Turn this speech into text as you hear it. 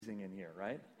freezing in here,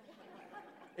 right?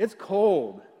 It's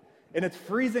cold, and it's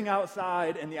freezing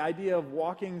outside, and the idea of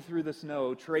walking through the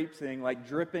snow, traipsing, like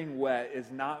dripping wet,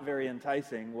 is not very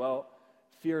enticing. Well,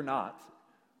 fear not.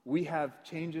 We have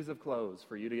changes of clothes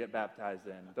for you to get baptized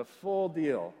in. The full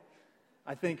deal.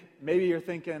 I think maybe you're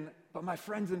thinking, but my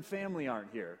friends and family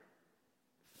aren't here.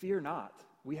 Fear not.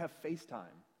 We have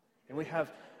FaceTime, and we have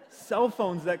cell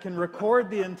phones that can record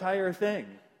the entire thing.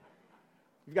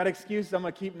 You've got excuses, I'm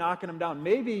going to keep knocking them down.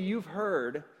 Maybe you've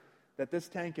heard that this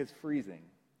tank is freezing,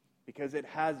 because it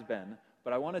has been.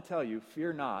 But I want to tell you,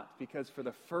 fear not, because for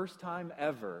the first time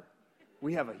ever,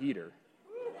 we have a heater.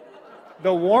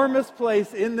 The warmest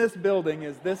place in this building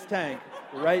is this tank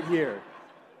right here.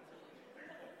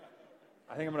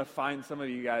 I think I'm going to find some of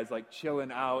you guys like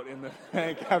chilling out in the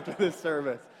tank after this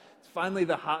service. It's finally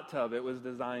the hot tub it was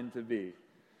designed to be.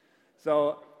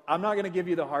 So I'm not going to give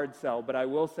you the hard sell, but I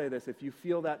will say this. If you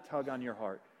feel that tug on your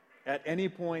heart, at any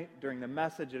point during the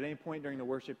message, at any point during the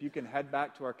worship, you can head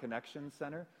back to our Connection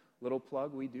Center. Little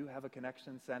plug, we do have a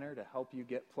Connection Center to help you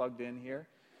get plugged in here.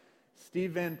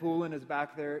 Steve Van Poolen is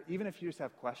back there. Even if you just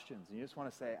have questions and you just want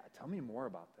to say, tell me more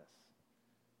about this.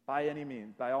 By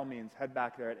all means, head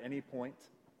back there at any point.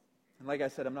 And like I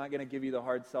said, I'm not going to give you the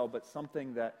hard sell, but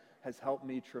something that has helped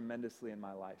me tremendously in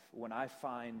my life. When I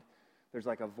find there's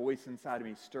like a voice inside of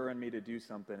me stirring me to do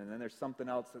something, and then there's something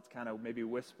else that's kind of maybe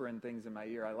whispering things in my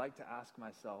ear, I like to ask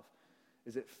myself,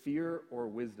 is it fear or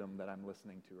wisdom that I'm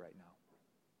listening to right now?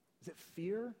 Is it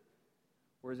fear,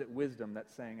 or is it wisdom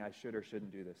that's saying I should or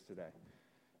shouldn't do this today?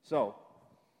 So,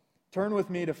 turn with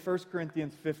me to 1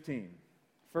 Corinthians 15.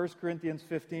 1 Corinthians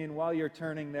 15, while you're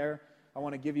turning there, I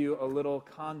want to give you a little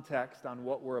context on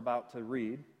what we're about to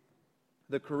read.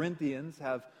 The Corinthians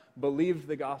have believed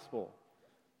the gospel.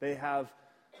 They have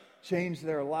changed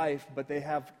their life, but they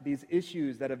have these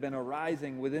issues that have been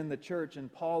arising within the church,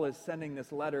 and Paul is sending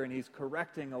this letter, and he's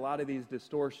correcting a lot of these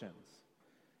distortions.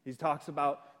 He talks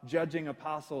about judging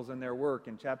apostles and their work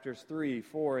in chapters 3,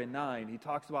 4, and 9. He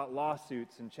talks about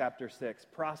lawsuits in chapter 6,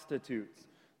 prostitutes,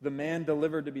 the man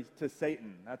delivered to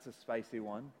Satan. That's a spicy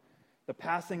one. The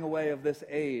passing away of this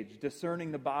age,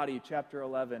 discerning the body, chapter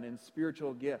 11, and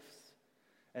spiritual gifts.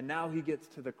 And now he gets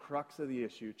to the crux of the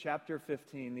issue. Chapter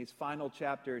 15, these final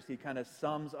chapters, he kind of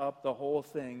sums up the whole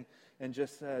thing and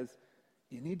just says,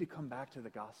 you need to come back to the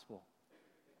gospel.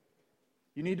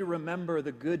 You need to remember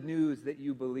the good news that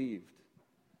you believed.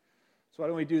 So why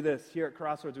don't we do this? Here at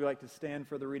Crossroads, we like to stand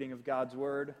for the reading of God's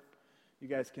word. You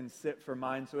guys can sit for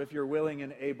mine. So if you're willing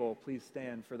and able, please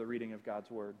stand for the reading of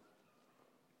God's word.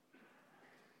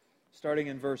 Starting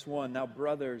in verse 1, now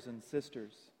brothers and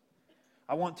sisters,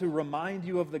 I want to remind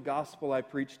you of the gospel I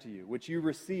preached to you, which you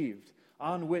received,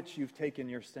 on which you've taken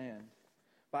your stand.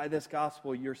 By this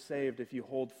gospel you're saved if you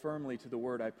hold firmly to the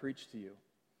word I preached to you.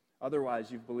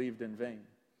 Otherwise you've believed in vain.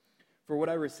 For what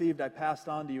I received I passed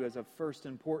on to you as of first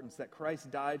importance, that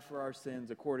Christ died for our sins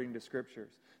according to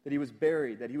Scriptures, that he was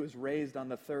buried, that he was raised on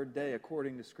the third day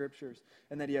according to Scriptures,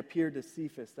 and that he appeared to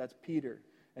Cephas, that's Peter,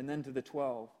 and then to the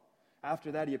 12.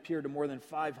 After that, he appeared to more than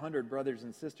 500 brothers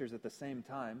and sisters at the same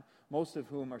time, most of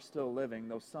whom are still living,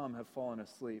 though some have fallen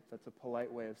asleep. That's a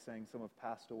polite way of saying some have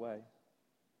passed away.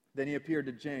 Then he appeared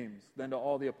to James, then to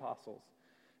all the apostles.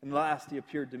 And last, he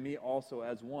appeared to me also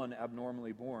as one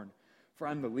abnormally born. For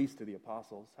I'm the least of the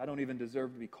apostles. I don't even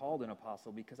deserve to be called an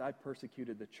apostle because I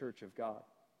persecuted the church of God.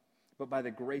 But by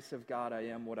the grace of God, I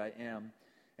am what I am.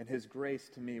 And his grace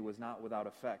to me was not without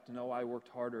effect. No, I worked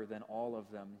harder than all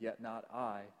of them, yet not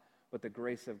I, but the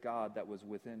grace of God that was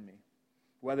within me.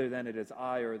 Whether then it is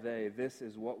I or they, this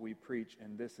is what we preach,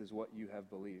 and this is what you have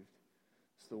believed.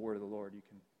 It's the word of the Lord. You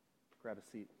can grab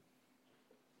a seat.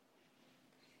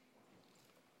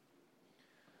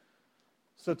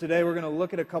 So today we're going to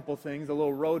look at a couple things, a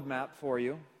little roadmap for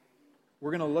you.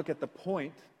 We're going to look at the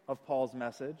point of Paul's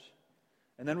message,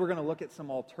 and then we're going to look at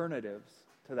some alternatives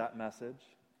to that message,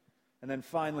 and then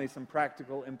finally some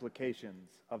practical implications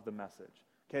of the message.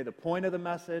 Okay, the point of the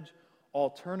message,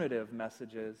 alternative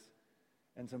messages,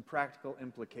 and some practical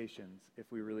implications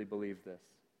if we really believe this.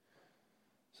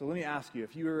 So let me ask you,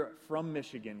 if you're from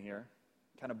Michigan here,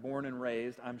 kind of born and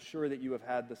raised, I'm sure that you have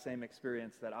had the same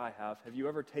experience that I have. Have you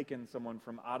ever taken someone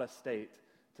from out of state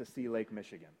to see Lake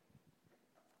Michigan?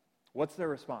 What's their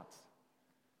response?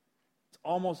 It's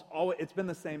almost always, it's been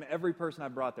the same every person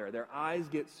I've brought there. Their eyes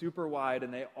get super wide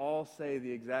and they all say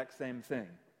the exact same thing.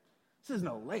 This is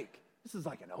no lake. This is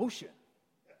like an ocean.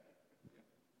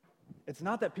 It's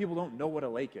not that people don't know what a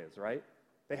lake is, right?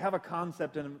 They have a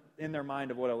concept in their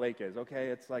mind of what a lake is. Okay,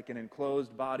 it's like an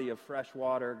enclosed body of fresh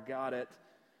water, got it.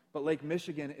 But Lake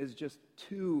Michigan is just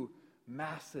too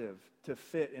massive to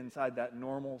fit inside that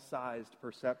normal-sized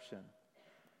perception.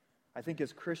 I think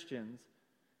as Christians,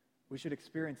 we should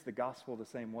experience the gospel the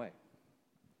same way.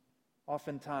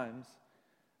 Oftentimes,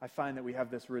 I find that we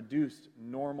have this reduced,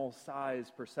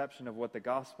 normal-sized perception of what the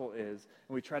gospel is,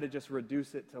 and we try to just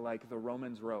reduce it to like the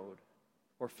Romans road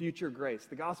or future grace.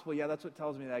 The gospel, yeah, that's what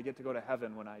tells me that I get to go to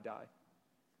heaven when I die.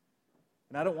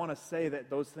 And I don't want to say that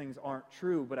those things aren't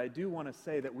true, but I do want to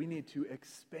say that we need to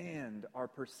expand our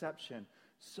perception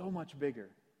so much bigger.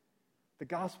 The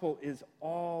gospel is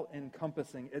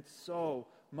all-encompassing. It's so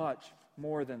much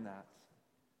more than that.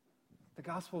 The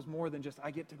gospel is more than just,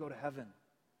 I get to go to heaven.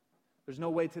 There's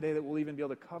no way today that we'll even be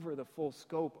able to cover the full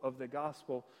scope of the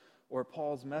gospel or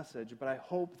Paul's message, but I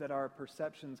hope that our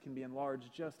perceptions can be enlarged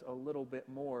just a little bit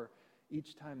more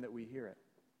each time that we hear it.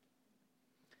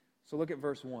 So look at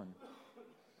verse 1.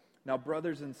 Now,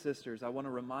 brothers and sisters, I want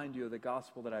to remind you of the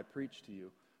gospel that I preached to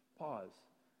you. Pause.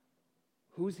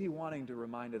 Who's he wanting to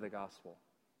remind of the gospel?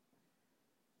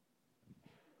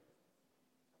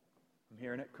 I'm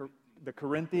hearing it. The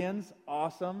Corinthians,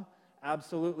 awesome,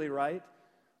 absolutely right.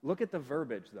 Look at the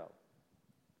verbiage, though.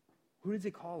 Who does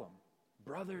he call them?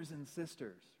 Brothers and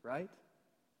sisters, right?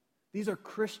 These are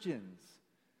Christians.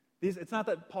 It's not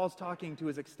that Paul's talking to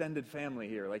his extended family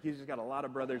here, like he's just got a lot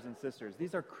of brothers and sisters.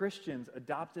 These are Christians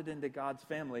adopted into God's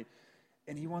family,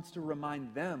 and he wants to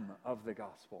remind them of the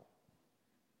gospel.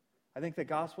 I think the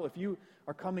gospel, if you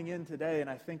are coming in today, and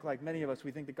I think like many of us,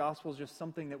 we think the gospel is just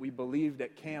something that we believed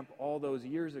at camp all those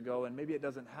years ago, and maybe it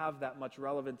doesn't have that much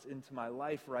relevance into my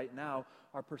life right now.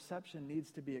 Our perception needs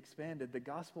to be expanded. The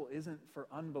gospel isn't for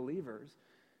unbelievers.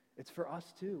 It's for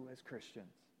us too as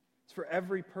Christians. It's for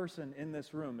every person in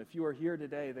this room. If you are here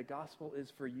today, the gospel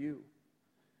is for you.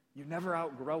 You never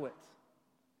outgrow it.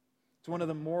 It's one of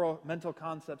the mental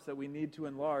concepts that we need to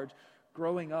enlarge.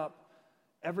 Growing up,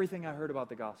 everything I heard about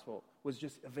the gospel was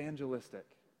just evangelistic.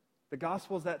 The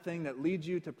gospel is that thing that leads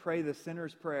you to pray the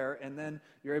sinner's prayer, and then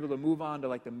you're able to move on to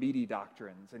like the meaty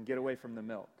doctrines and get away from the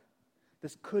milk.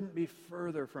 This couldn't be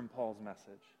further from Paul's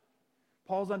message.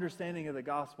 Paul's understanding of the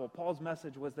gospel, Paul's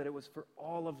message was that it was for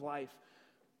all of life.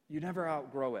 You never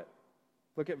outgrow it.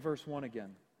 Look at verse 1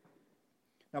 again.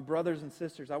 Now, brothers and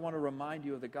sisters, I want to remind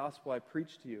you of the gospel I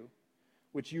preached to you,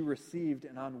 which you received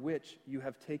and on which you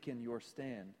have taken your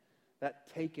stand.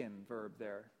 That taken verb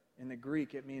there, in the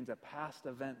Greek, it means a past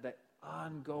event that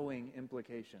ongoing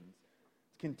implications.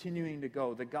 It's continuing to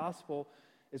go. The gospel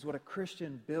is what a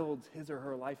Christian builds his or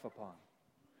her life upon.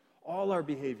 All our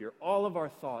behavior, all of our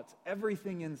thoughts,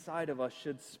 everything inside of us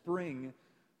should spring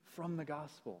from the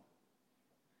gospel.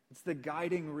 It's the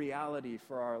guiding reality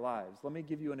for our lives. Let me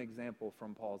give you an example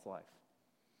from Paul's life.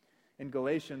 In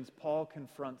Galatians, Paul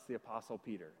confronts the Apostle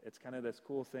Peter. It's kind of this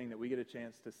cool thing that we get a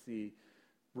chance to see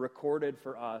recorded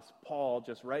for us, Paul,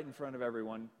 just right in front of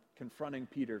everyone, confronting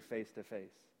Peter face to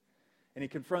face. And he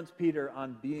confronts Peter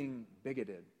on being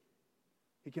bigoted.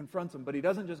 He confronts him, but he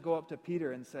doesn't just go up to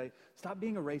Peter and say, stop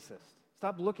being a racist.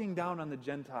 Stop looking down on the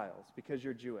Gentiles because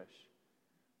you're Jewish.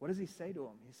 What does he say to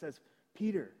him? He says,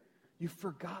 Peter, you've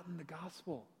forgotten the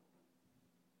gospel.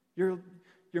 Your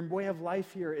way of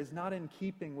life here is not in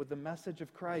keeping with the message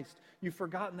of Christ. You've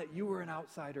forgotten that you were an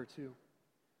outsider too,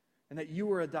 and that you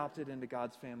were adopted into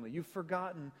God's family. You've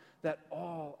forgotten that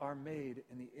all are made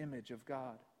in the image of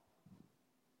God.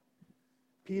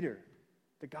 Peter,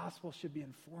 the gospel should be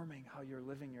informing how you're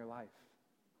living your life.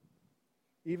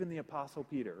 Even the Apostle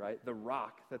Peter, right, the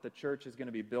rock that the church is going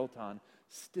to be built on,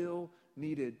 still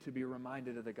needed to be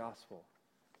reminded of the gospel.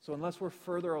 So unless we're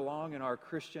further along in our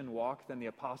Christian walk than the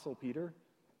Apostle Peter,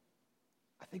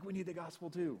 I think we need the gospel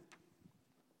too.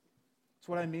 It's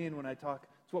what I mean when I talk,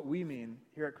 it's what we mean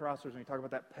here at Crossroads when we talk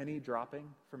about that penny dropping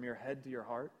from your head to your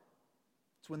heart.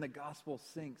 It's when the gospel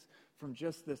sinks from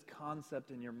just this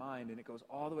concept in your mind and it goes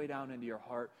all the way down into your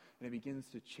heart and it begins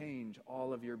to change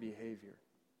all of your behavior.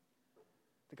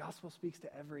 The gospel speaks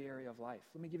to every area of life.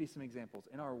 Let me give you some examples.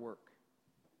 In our work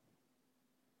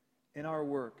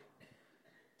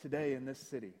today in this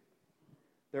city,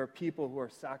 there are people who are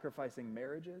sacrificing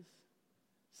marriages,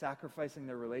 sacrificing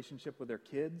their relationship with their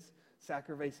kids,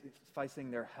 sacrificing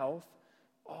their health,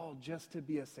 all just to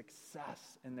be a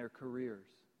success in their careers.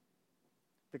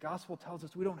 The gospel tells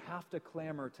us we don't have to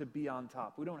clamor to be on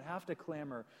top. We don't have to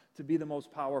clamor to be the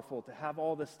most powerful, to have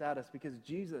all the status, because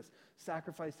Jesus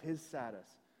sacrificed his status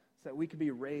so that we could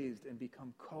be raised and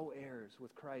become co-heirs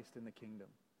with Christ in the kingdom.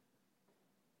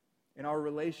 In our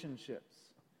relationships,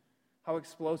 how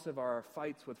explosive are our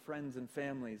fights with friends and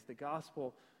families? The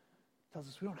gospel tells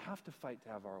us we don't have to fight to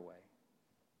have our way,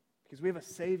 because we have a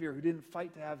Savior who didn't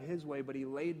fight to have his way, but he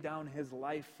laid down his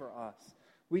life for us.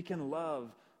 We can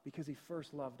love Because he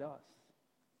first loved us.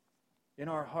 In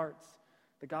our hearts,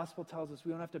 the gospel tells us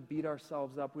we don't have to beat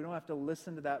ourselves up. We don't have to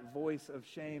listen to that voice of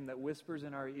shame that whispers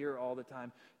in our ear all the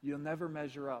time. You'll never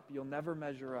measure up. You'll never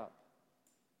measure up.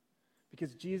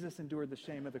 Because Jesus endured the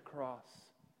shame of the cross.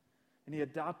 And he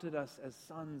adopted us as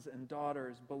sons and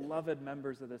daughters, beloved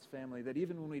members of this family, that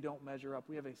even when we don't measure up,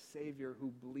 we have a Savior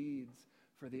who bleeds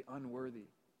for the unworthy.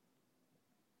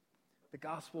 The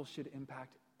gospel should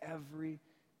impact every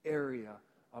area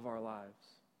of our lives.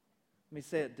 Let me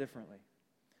say it differently.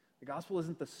 The gospel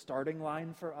isn't the starting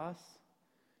line for us.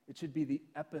 It should be the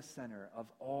epicenter of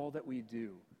all that we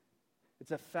do.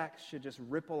 Its effects should just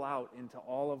ripple out into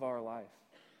all of our life.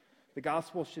 The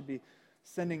gospel should be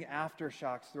sending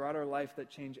aftershocks throughout our life that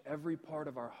change every part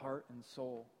of our heart and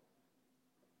soul.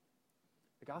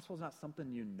 The gospel is not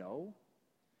something you know.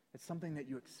 It's something that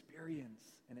you experience,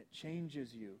 and it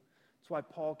changes you. That's why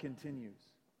Paul continues.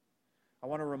 I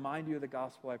want to remind you of the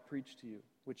gospel I preached to you,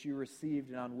 which you received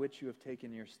and on which you have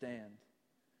taken your stand.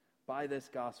 By this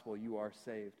gospel you are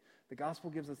saved. The gospel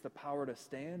gives us the power to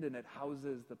stand, and it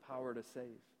houses the power to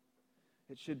save.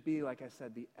 It should be, like I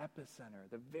said, the epicenter,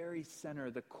 the very center,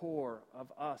 the core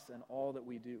of us and all that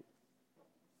we do.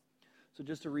 So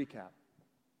just to recap,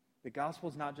 the gospel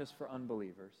is not just for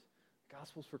unbelievers. The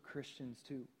gospel is for Christians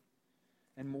too.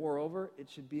 And moreover, it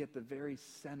should be at the very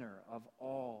center of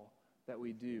all that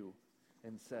we do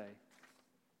and say.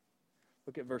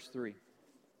 Look at verse 3.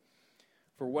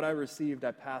 For what I received,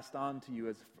 I passed on to you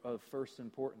as of first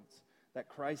importance, that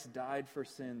Christ died for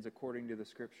sins according to the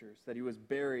Scriptures, that he was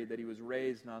buried, that he was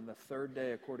raised, and on the third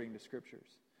day according to Scriptures,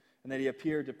 and that he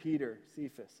appeared to Peter,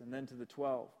 Cephas, and then to the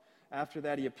 12. After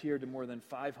that, he appeared to more than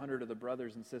 500 of the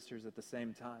brothers and sisters at the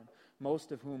same time,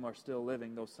 most of whom are still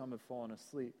living, though some have fallen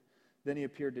asleep. Then he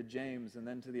appeared to James, and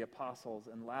then to the apostles,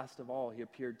 and last of all, he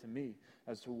appeared to me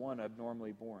as to one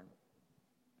abnormally born.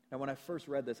 Now, when I first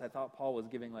read this, I thought Paul was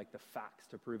giving like the facts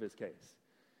to prove his case.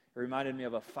 It reminded me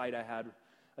of a fight I had,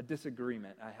 a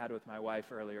disagreement I had with my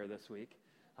wife earlier this week,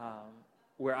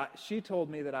 where she told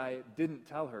me that I didn't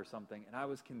tell her something, and I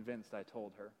was convinced I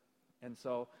told her. And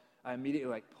so I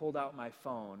immediately pulled out my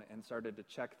phone and started to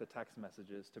check the text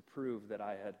messages to prove that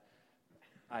I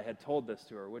had told this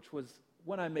to her, which was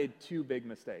when I made two big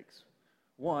mistakes.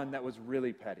 One, that was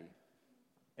really petty.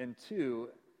 And two,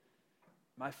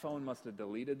 my phone must have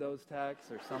deleted those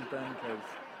texts or something, because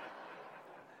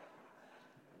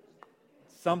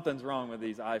something's wrong with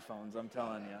these iPhones, I'm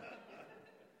telling you.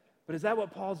 But is that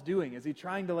what Paul's doing? Is he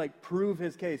trying to prove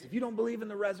his case? If you don't believe in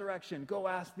the resurrection, go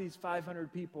ask these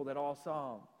 500 people that all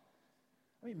saw him.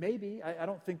 I mean, maybe. I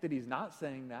don't think that he's not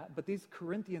saying that, but these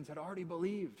Corinthians had already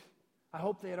believed. I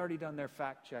hope they had already done their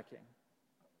fact-checking.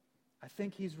 I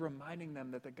think he's reminding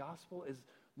them that the gospel is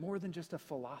more than just a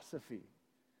philosophy.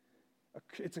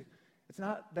 It's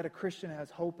not that a Christian has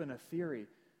hope in a theory.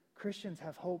 Christians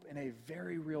have hope in a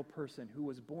very real person who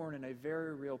was born in a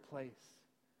very real place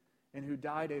and who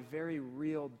died a very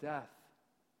real death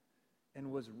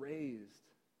and was raised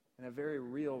in a very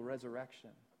real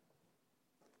resurrection.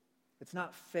 It's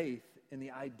not faith in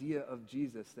the idea of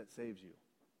Jesus that saves you.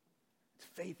 It's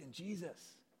faith in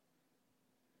Jesus.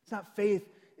 It's not faith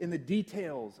in the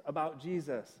details about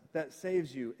Jesus that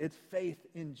saves you. It's faith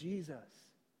in Jesus.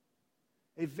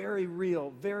 A very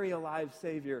real, very alive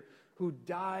Savior who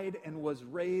died and was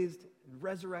raised,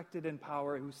 resurrected in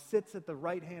power, who sits at the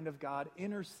right hand of God,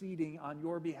 interceding on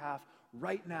your behalf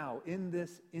right now, in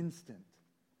this instant.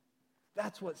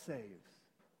 That's what saves.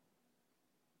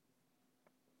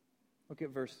 Look at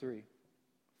verse 3.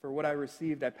 For what I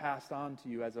received, I passed on to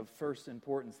you as of first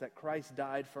importance, that Christ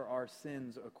died for our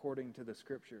sins according to the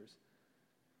Scriptures.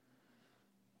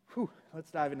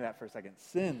 Let's dive into that for a second.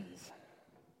 Sins.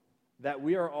 That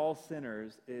we are all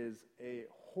sinners is a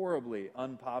horribly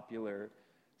unpopular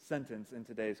sentence in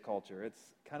today's culture. It's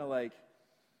kind of like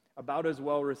about as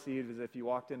well received as if you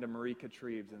walked into Marie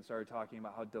Catreves and started talking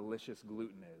about how delicious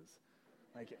gluten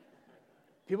is.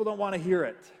 People don't want to hear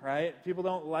it, right? People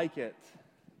don't like it.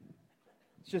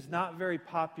 It's just not very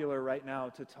popular right now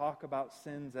to talk about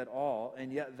sins at all,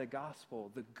 and yet the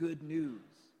gospel, the good news,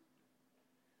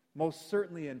 most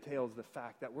certainly entails the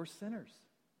fact that we're sinners.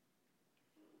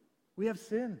 We have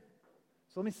sin.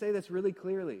 So let me say this really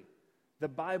clearly. The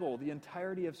Bible, the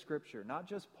entirety of Scripture, not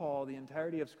just Paul, the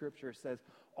entirety of Scripture says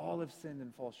all have sinned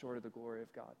and fall short of the glory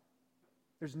of God.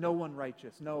 There's no one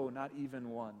righteous. No, not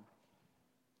even one.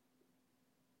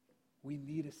 We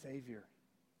need a Savior.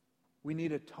 We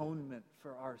need atonement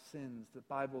for our sins, the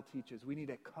Bible teaches. We need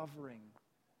a covering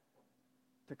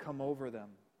to come over them.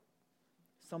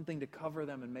 Something to cover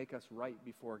them and make us right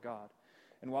before God.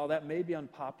 And while that may be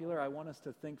unpopular, I want us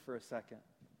to think for a second.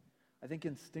 I think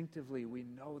instinctively we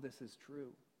know this is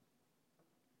true.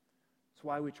 It's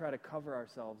why we try to cover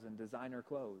ourselves in designer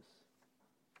clothes,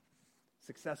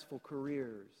 successful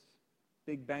careers,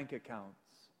 big bank accounts.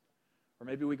 Or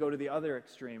maybe we go to the other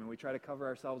extreme and we try to cover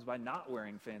ourselves by not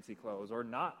wearing fancy clothes or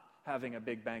not having a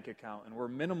big bank account. And we're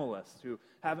minimalists who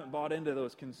haven't bought into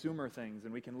those consumer things,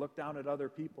 and we can look down at other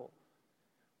people.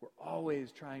 We're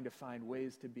always trying to find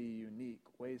ways to be unique,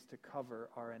 ways to cover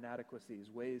our inadequacies,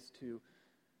 ways to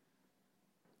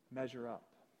measure up.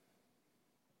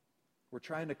 We're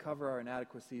trying to cover our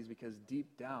inadequacies because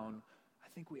deep down, I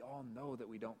think we all know that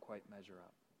we don't quite measure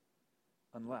up.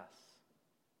 Unless.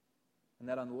 And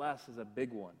that unless is a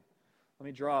big one. Let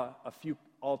me draw a few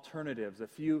alternatives, a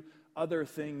few other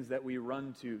things that we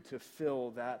run to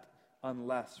fill that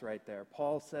unless right there.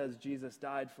 Paul says Jesus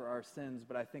died for our sins,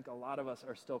 but I think a lot of us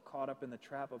are still caught up in the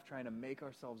trap of trying to make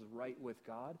ourselves right with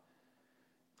God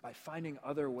by finding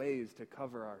other ways to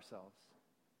cover ourselves.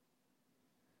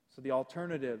 So the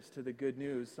alternatives to the good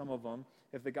news, some of them,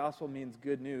 if the gospel means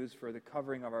good news for the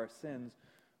covering of our sins,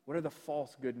 what are the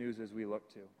false good newses we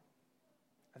look to?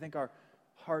 I think our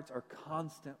hearts are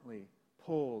constantly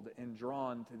pulled and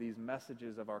drawn to these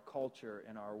messages of our culture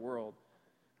and our world.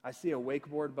 I see a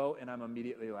wakeboard boat and I'm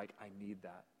immediately like, I need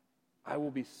that. I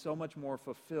will be so much more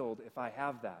fulfilled if I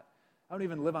have that. I don't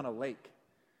even live on a lake,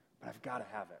 but I've got to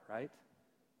have it, right?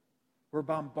 We're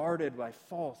bombarded by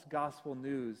false gospel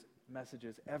news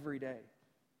messages every day.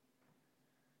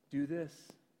 Do this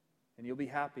and you'll be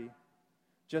happy.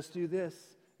 Just do this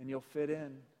and you'll fit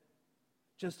in.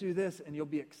 Just do this and you'll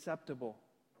be acceptable.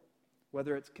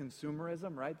 Whether it's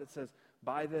consumerism, right, that says,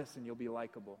 buy this and you'll be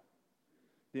likable.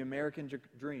 The American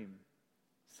dream,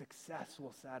 success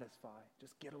will satisfy.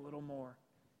 Just get a little more.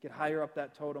 Get higher up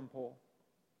that totem pole.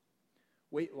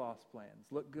 Weight loss plans,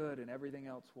 look good and everything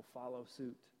else will follow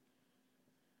suit.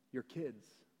 Your kids.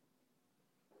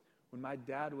 When my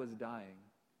dad was dying,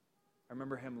 I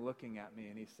remember him looking at me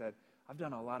and he said, I've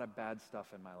done a lot of bad stuff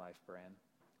in my life, Bran.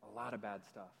 A lot of bad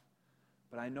stuff.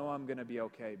 But I know I'm going to be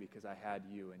okay because I had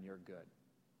you and you're good.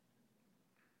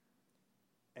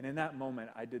 And in that moment,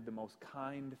 I did the most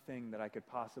kind thing that I could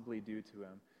possibly do to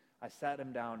him. I sat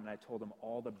him down and I told him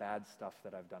all the bad stuff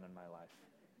that I've done in my life.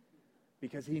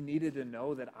 Because he needed to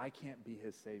know that I can't be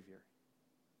his Savior.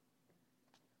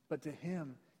 But to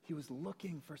him, he was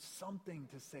looking for something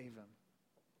to save him.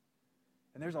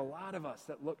 And there's a lot of us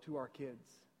that look to our kids.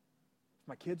 If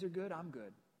my kids are good, I'm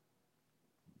good.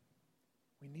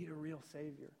 We need a real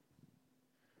Savior.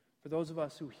 For those of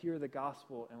us who hear the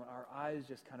gospel and our eyes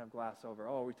just kind of glass over,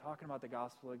 oh, are we talking about the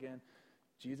gospel again?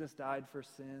 Jesus died for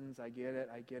sins, I get it.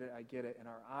 And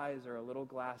our eyes are a little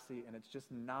glassy and it's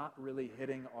just not really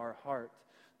hitting our heart.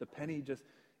 The penny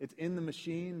it's in the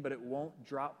machine, but it won't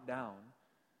drop down.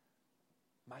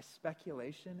 My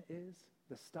speculation is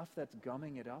the stuff that's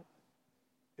gumming it up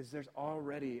is there's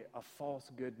already a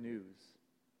false good news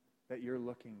that you're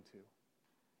looking to.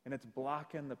 And it's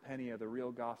blocking the penny of the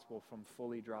real gospel from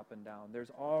fully dropping down. There's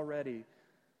already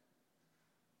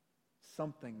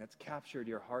something that's captured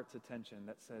your heart's attention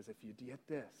that says, if you get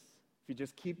this, if you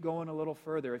just keep going a little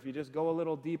further, if you just go a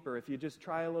little deeper, if you just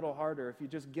try a little harder, if you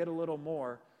just get a little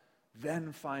more,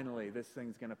 then finally this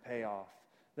thing's going to pay off.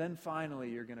 Then finally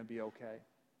you're going to be okay.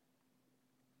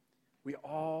 We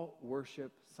all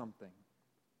worship something.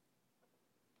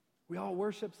 We all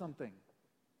worship something.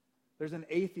 There's an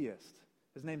atheist.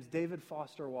 His name's David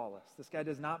Foster Wallace. This guy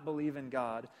does not believe in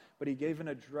God, but he gave an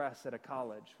address at a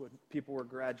college when people were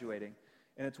graduating,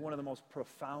 and it's one of the most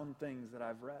profound things that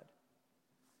I've read.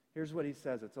 Here's what he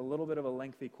says. It's a little bit of a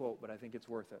lengthy quote, but I think it's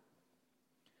worth it.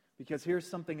 Because here's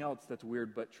something else that's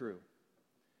weird but true.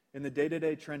 In the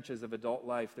day-to-day trenches of adult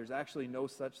life, there's actually no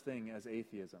such thing as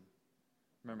atheism.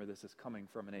 Remember, this is coming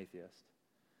from an atheist.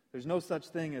 There's no such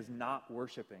thing as not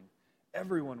worshiping.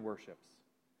 Everyone worships.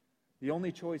 The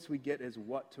only choice we get is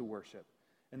what to worship.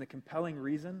 And the compelling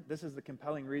reason, this is the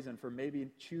compelling reason for maybe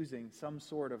choosing some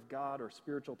sort of God or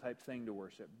spiritual type thing to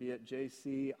worship, be it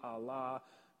JC, Allah,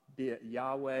 be it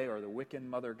Yahweh or the Wiccan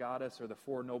Mother Goddess or the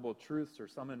Four Noble Truths or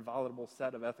some inviolable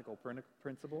set of ethical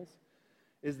principles,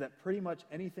 is that pretty much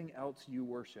anything else you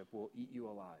worship will eat you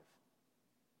alive.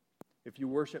 If you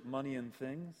worship money and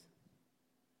things,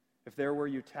 if they're where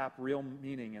you tap real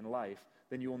meaning in life,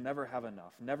 then you will never have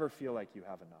enough, never feel like you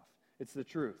have enough. It's the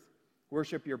truth.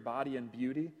 Worship your body and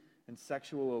beauty and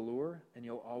sexual allure, and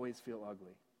you'll always feel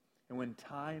ugly. And when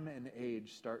time and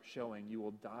age start showing, you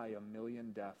will die a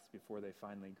million deaths before they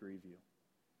finally grieve you.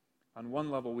 On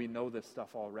one level, we know this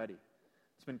stuff already.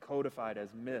 It's been codified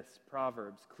as myths,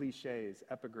 proverbs, cliches,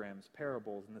 epigrams,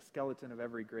 parables, and the skeleton of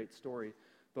every great story.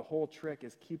 The whole trick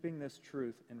is keeping this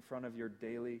truth in front of your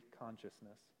daily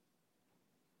consciousness.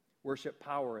 Worship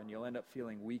power, and you'll end up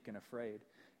feeling weak and afraid,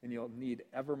 and you'll need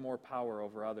ever more power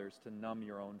over others to numb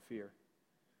your own fear.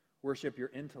 Worship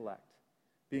your intellect,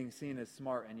 being seen as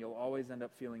smart, and you'll always end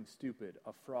up feeling stupid,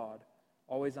 a fraud,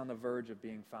 always on the verge of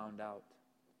being found out.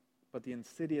 But the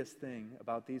insidious thing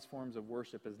about these forms of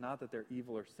worship is not that they're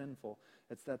evil or sinful,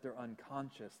 it's that they're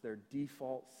unconscious, they're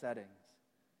default settings.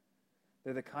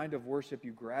 They're the kind of worship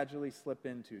you gradually slip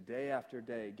into day after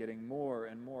day, getting more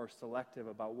and more selective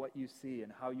about what you see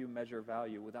and how you measure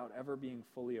value without ever being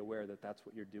fully aware that that's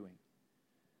what you're doing.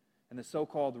 And the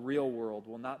so-called real world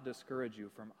will not discourage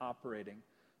you from operating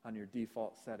on your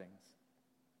default settings.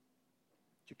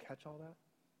 Did you catch all that?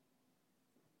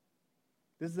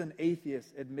 This is an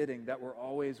atheist admitting that we're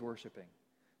always worshiping.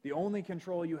 The only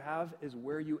control you have is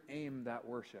where you aim that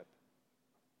worship.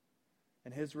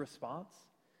 And his response?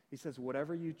 He says,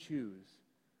 whatever you choose,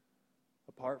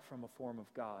 apart from a form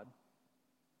of God,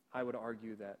 I would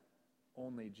argue that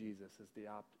only Jesus is the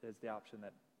option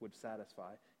that would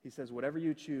satisfy. He says, whatever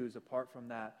you choose, apart from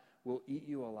that, will eat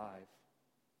you alive.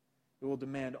 It will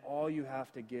demand all you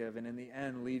have to give, and in the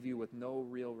end, leave you with no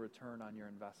real return on your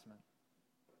investment.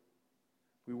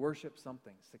 We worship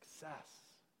something: success,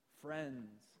 friends,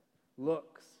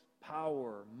 looks,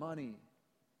 power, money,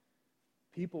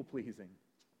 people-pleasing.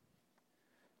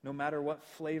 No matter what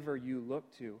flavor you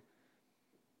look to,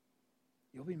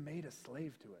 you'll be made a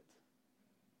slave to it.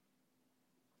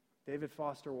 David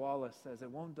Foster Wallace says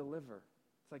it won't deliver.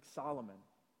 It's like Solomon.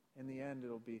 In the end,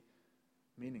 it'll be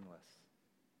meaningless.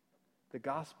 The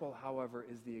gospel, however,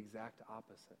 is the exact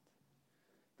opposite.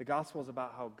 The gospel is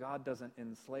about how God doesn't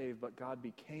enslave, but God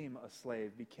became a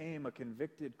slave, became a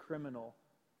convicted criminal,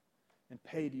 and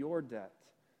paid your debt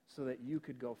so that you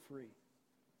could go free.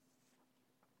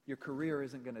 Your career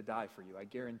isn't going to die for you, I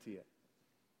guarantee it.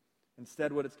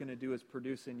 Instead, what it's going to do is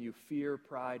produce in you fear,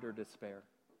 pride, or despair.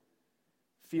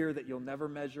 Fear that you'll never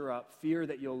measure up, fear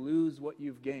that you'll lose what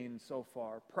you've gained so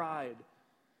far, pride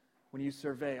when you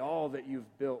survey all that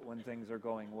you've built when things are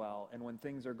going well, and when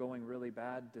things are going really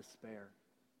bad, despair.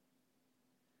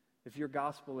 If your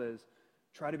gospel is,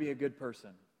 try to be a good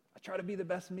person, I try to be the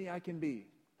best me I can be,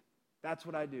 that's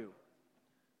what I do.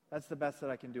 That's the best that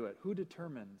I can do it. Who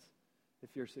determines if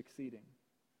you're succeeding?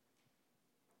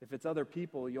 If it's other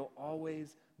people, you'll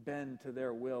always bend to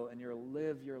their will, and you'll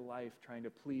live your life trying to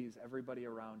please everybody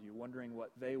around you, wondering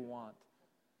what they want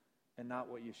and not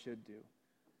what you should do.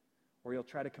 Or you'll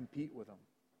try to compete with them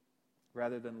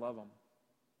rather than love them.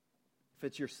 If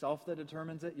it's yourself that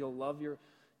determines it, you'll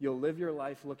live your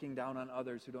life looking down on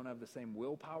others who don't have the same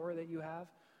willpower that you have,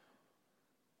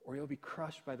 or you'll be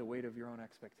crushed by the weight of your own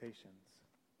expectations.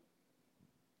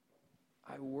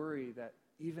 I worry that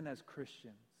even as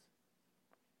Christians,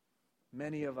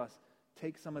 many of us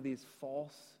take some of these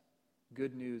false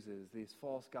good newses, these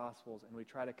false gospels, and we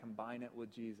try to combine it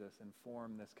with Jesus and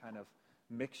form this kind of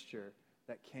mixture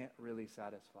that can't really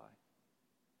satisfy.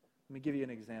 Let me give you an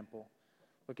example.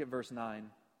 Look at verse 9.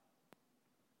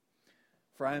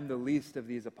 For I am the least of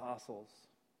these apostles,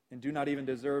 and do not even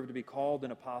deserve to be called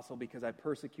an apostle, because I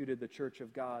persecuted the church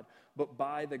of God. But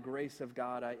by the grace of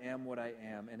God I am what I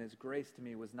am, and his grace to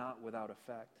me was not without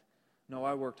effect. No,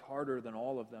 I worked harder than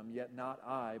all of them, yet not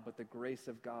I, but the grace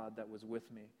of God that was with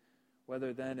me.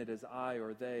 Whether then it is I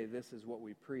or they, this is what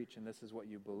we preach, and this is what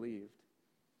you believed.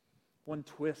 One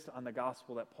twist on the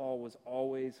gospel that Paul was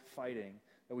always fighting,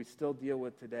 that we still deal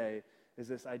with today, is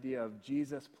this idea of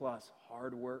Jesus plus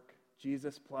hard work,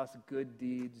 Jesus plus good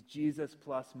deeds, Jesus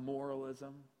plus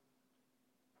moralism.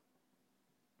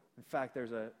 In fact,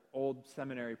 there's an old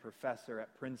seminary professor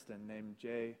at Princeton named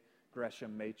J.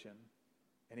 Gresham Machen,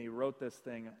 and he wrote this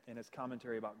thing in his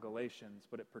commentary about Galatians,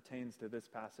 but it pertains to this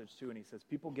passage too, and he says,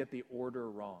 people get the order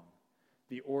wrong,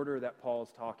 the order that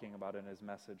Paul's talking about in his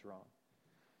message wrong.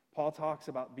 Paul talks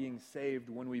about being saved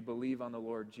when we believe on the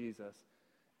Lord Jesus,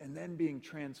 and then being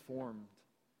transformed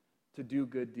to do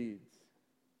good deeds.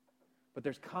 But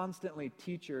there's constantly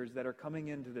teachers that are coming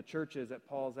into the churches that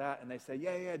Paul's at, and they say,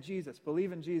 yeah, Jesus,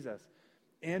 believe in Jesus,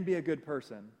 and be a good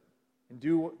person, and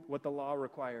do what the law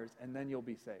requires, and then you'll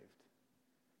be saved.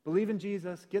 Believe in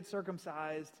Jesus, get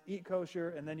circumcised, eat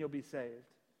kosher, and then you'll be saved.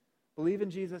 Believe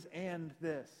in Jesus and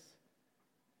this.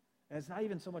 And it's not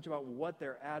even so much about what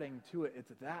they're adding to it,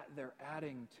 it's that they're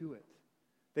adding to it.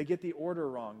 They get the order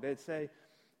wrong. They'd say,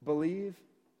 believe,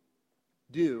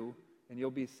 do, and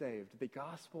you'll be saved. The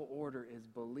gospel order is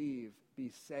believe,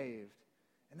 be saved,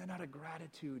 and then out of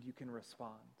gratitude you can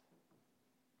respond.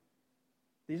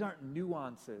 These aren't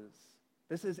nuances.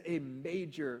 This is a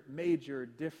major, major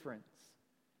difference.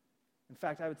 In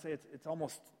fact, I would say it's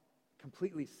almost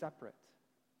completely separate.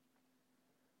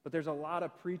 But there's a lot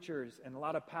of preachers and a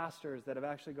lot of pastors that have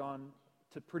actually gone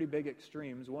to pretty big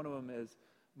extremes. One of them is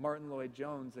Martin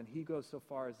Lloyd-Jones, and he goes so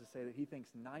far as to say that he thinks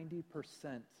 90%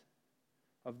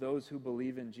 of those who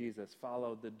believe in Jesus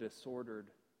follow the disordered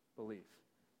belief,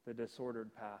 the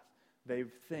disordered path. They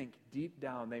think deep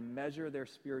down, they measure their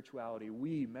spirituality.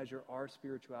 We measure our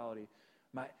spirituality.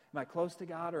 Am I close to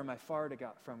God or am I far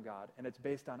from God? And it's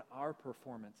based on our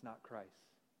performance, not Christ.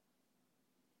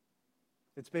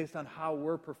 It's based on how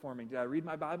we're performing. Did I read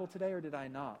my Bible today or did I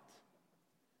not?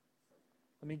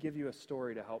 Let me give you a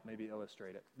story to help maybe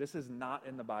illustrate it. This is not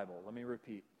in the Bible. Let me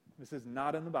repeat. This is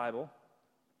not in the Bible,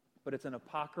 but it's an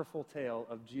apocryphal tale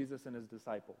of Jesus and his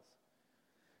disciples.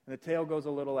 And the tale goes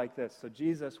a little like this. So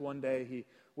Jesus, one day, he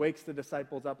wakes the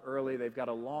disciples up early. They've got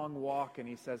a long walk, and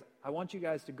he says, I want you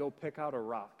guys to go pick out a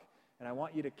rock, and I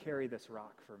want you to carry this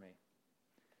rock for me.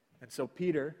 And so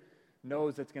Peter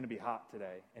knows it's going to be hot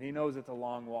today, and he knows it's a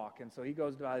long walk. And so he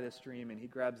goes by this stream, and he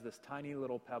grabs this tiny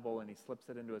little pebble, and he slips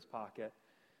it into his pocket.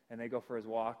 And they go for his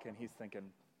walk, and he's thinking,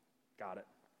 got it.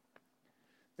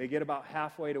 They get about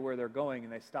halfway to where they're going,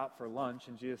 and they stop for lunch,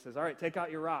 and Jesus says, all right, take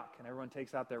out your rock. And everyone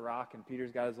takes out their rock, and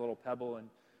Peter's got his little pebble, and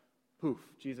poof,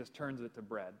 Jesus turns it to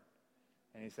bread.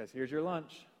 And he says, here's your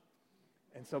lunch.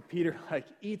 And so Peter,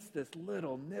 eats this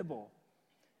little nibble.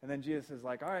 And then Jesus is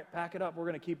like, all right, pack it up. We're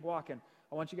going to keep walking.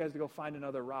 I want you guys to go find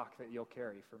another rock that you'll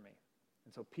carry for me.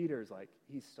 And so Peter's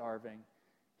he's starving.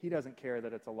 He doesn't care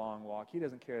that it's a long walk. He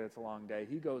doesn't care that it's a long day.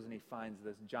 He goes and he finds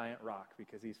this giant rock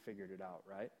because he's figured it out,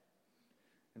 right?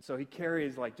 And so he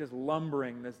carries, just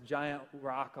lumbering this giant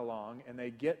rock along, and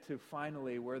they get to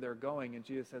finally where they're going, and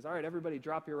Jesus says, all right, everybody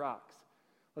drop your rocks.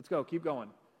 Let's go, keep going.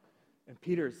 And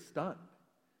Peter's stunned.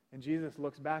 And Jesus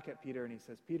looks back at Peter and he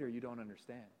says, Peter, you don't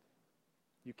understand.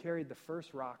 You carried the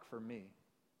first rock for me,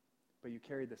 but you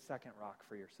carried the second rock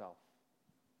for yourself.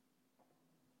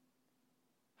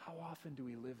 How often do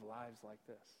we live lives like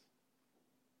this?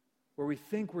 Where we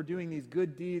think we're doing these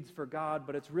good deeds for God,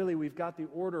 but it's really we've got the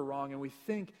order wrong, and we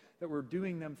think that we're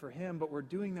doing them for him, but we're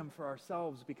doing them for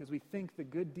ourselves because we think the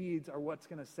good deeds are what's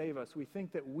going to save us. We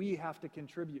think that we have to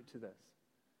contribute to this.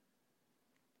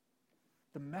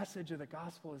 The message of the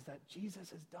gospel is that Jesus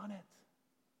has done it.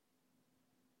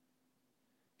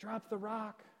 Drop the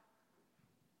rock.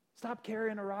 Stop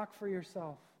carrying a rock for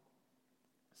yourself.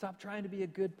 Stop trying to be a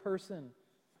good person.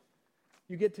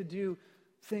 You get to do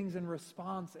things in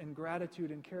response and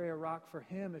gratitude and carry a rock for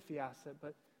him if he asks it,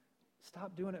 but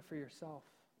stop doing it for yourself.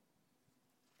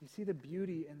 You see the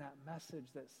beauty in that message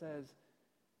that says,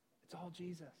 it's all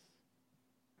Jesus.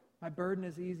 My burden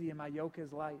is easy and my yoke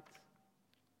is light.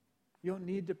 You don't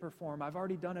need to perform. I've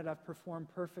already done it. I've performed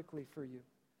perfectly for you.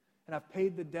 And I've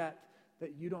paid the debt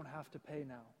that you don't have to pay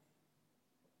now.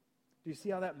 Do you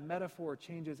see how that metaphor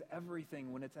changes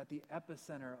everything when it's at the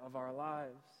epicenter of our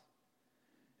lives?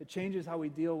 It changes how we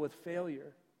deal with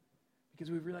failure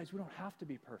because we realize we don't have to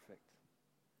be perfect.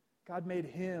 God made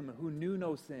him who knew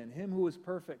no sin, him who was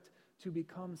perfect, to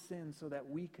become sin so that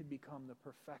we could become the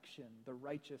perfection, the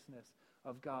righteousness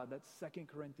of God. That's 2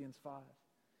 Corinthians 5.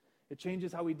 It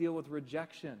changes how we deal with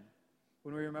rejection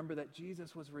when we remember that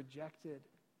Jesus was rejected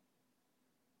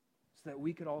so that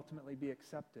we could ultimately be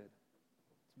accepted.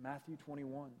 It's Matthew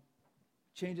 21.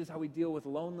 It changes how we deal with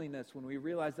loneliness when we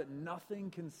realize that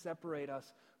nothing can separate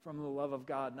us from the love of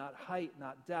God. Not height,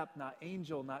 not depth, not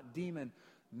angel, not demon.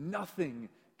 Nothing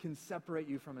can separate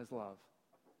you from his love.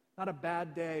 Not a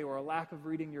bad day or a lack of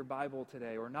reading your Bible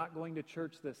today or not going to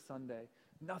church this Sunday.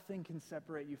 Nothing can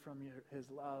separate you from his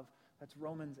love. That's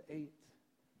Romans 8.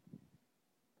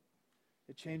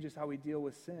 It changes how we deal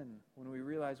with sin when we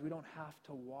realize we don't have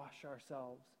to wash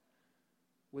ourselves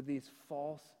with these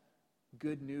false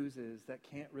good newses that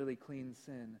can't really clean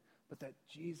sin, but that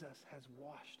Jesus has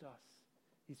washed us.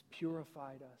 He's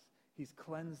purified us. He's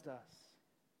cleansed us.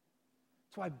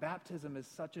 That's why baptism is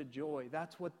such a joy.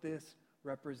 That's what this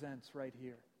represents right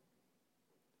here.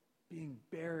 Being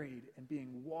buried and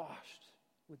being washed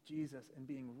with Jesus and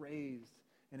being raised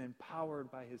and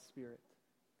empowered by his Spirit.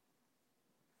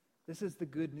 This is the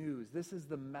good news. This is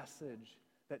the message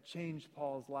that changed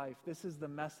Paul's life. This is the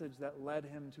message that led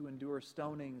him to endure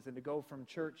stonings and to go from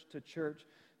church to church,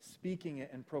 speaking it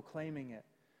and proclaiming it.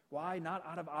 Why? Not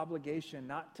out of obligation,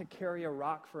 not to carry a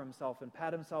rock for himself and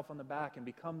pat himself on the back and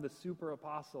become the super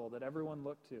apostle that everyone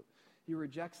looked to. He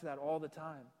rejects that all the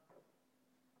time.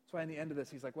 That's why in the end of this,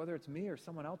 he's like, whether it's me or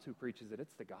someone else who preaches it,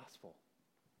 it's the gospel.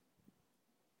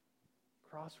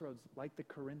 Crossroads, like the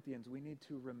Corinthians, we need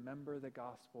to remember the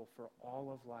gospel for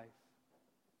all of life.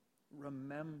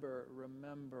 Remember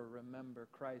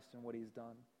Christ and what he's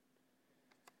done.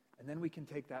 And then we can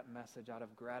take that message out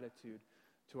of gratitude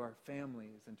to our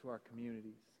families and to our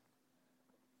communities.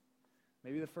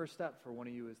 Maybe the first step for one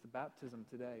of you is the baptism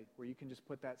today, where you can just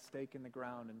put that stake in the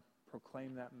ground and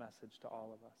proclaim that message to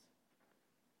all of us.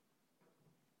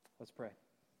 Let's pray.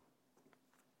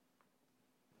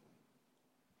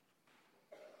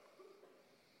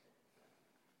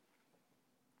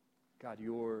 God,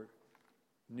 your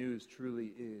news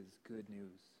truly is good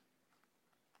news.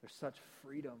 There's such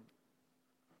freedom.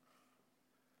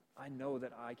 I know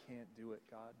that I can't do it,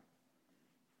 God.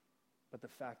 But the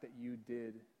fact that you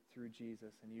did through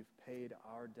Jesus and you've paid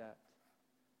our debt,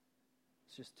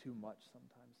 it's just too much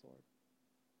sometimes, Lord.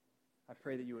 I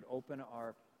pray that you would open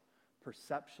our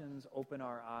perceptions, open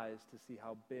our eyes to see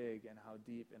how big and how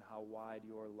deep and how wide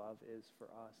your love is for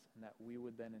us, and that we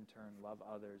would then in turn love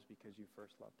others because you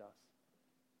first loved us.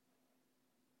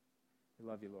 We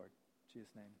love you, Lord. In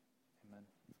Jesus' name, amen.